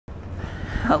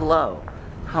Hello,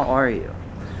 how are you?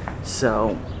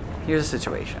 So, here's the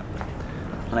situation.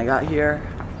 When I got here,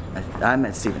 I'm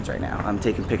at Stevens right now. I'm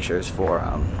taking pictures for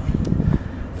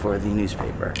the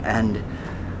newspaper. And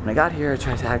when I got here, I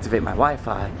tried to activate my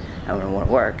Wi-Fi, and it wouldn't want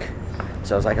to work.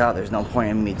 So I was like, oh, there's no point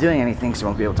in me doing anything, so I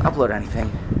won't be able to upload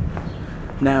anything.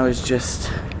 Now I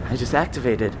just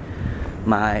activated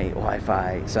my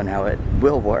Wi-Fi, so now it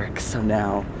will work. So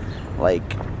now,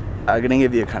 like, I'm gonna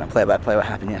give you a kind of play-by-play what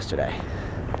happened yesterday.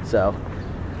 So,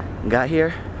 got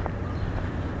here,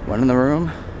 went in the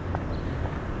room,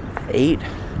 ate,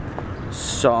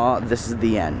 saw this is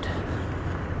the end.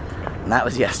 And that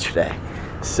was yesterday.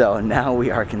 So now we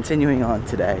are continuing on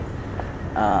today.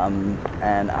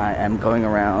 And I am going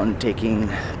around taking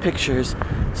pictures.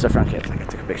 Stuff around kids, like I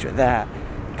took a picture of that.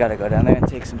 Gotta go down there and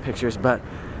take some pictures, but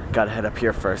gotta head up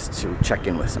here first to check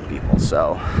in with some people.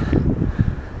 So,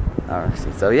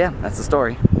 so yeah, that's the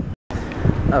story.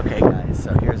 Okay guys,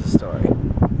 so here's the story.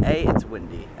 A, it's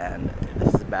windy, and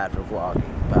this is bad for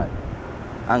vlogging, but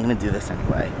I'm gonna do this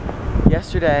anyway.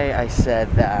 Yesterday I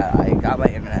said that I got my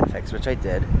internet fixed, which I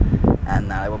did, and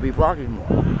that I will be vlogging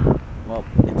more. Well,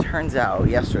 it turns out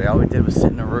yesterday all we did was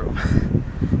sit in a room.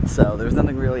 So there was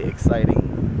nothing really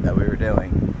exciting that we were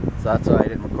doing. So that's why I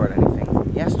didn't record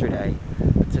anything yesterday.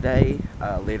 But today,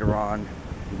 later on,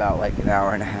 about like an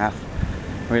hour and a half,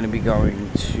 we're going to be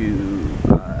going to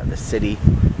the city,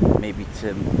 maybe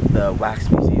to the Wax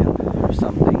Museum or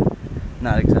something.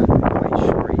 Not exactly quite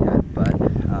sure yet, but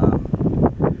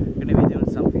we're going to be doing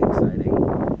something exciting.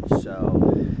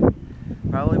 So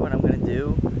probably what I'm going to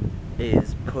do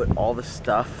is put all the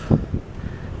stuff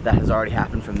that has already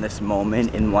happened from this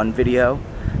moment in one video,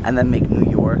 and then make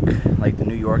New York, like the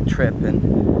New York trip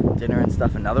and dinner and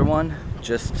stuff, another one,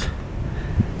 just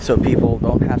so people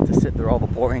don't have to sit through all the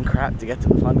boring crap to get to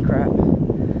the fun crap.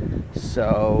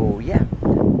 So yeah,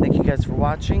 thank you guys for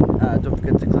watching. Don't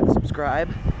forget to click subscribe.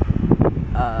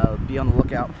 Be on the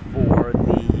lookout for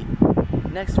the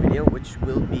next video, which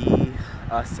will be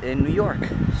us in New York.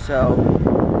 So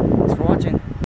thanks for watching.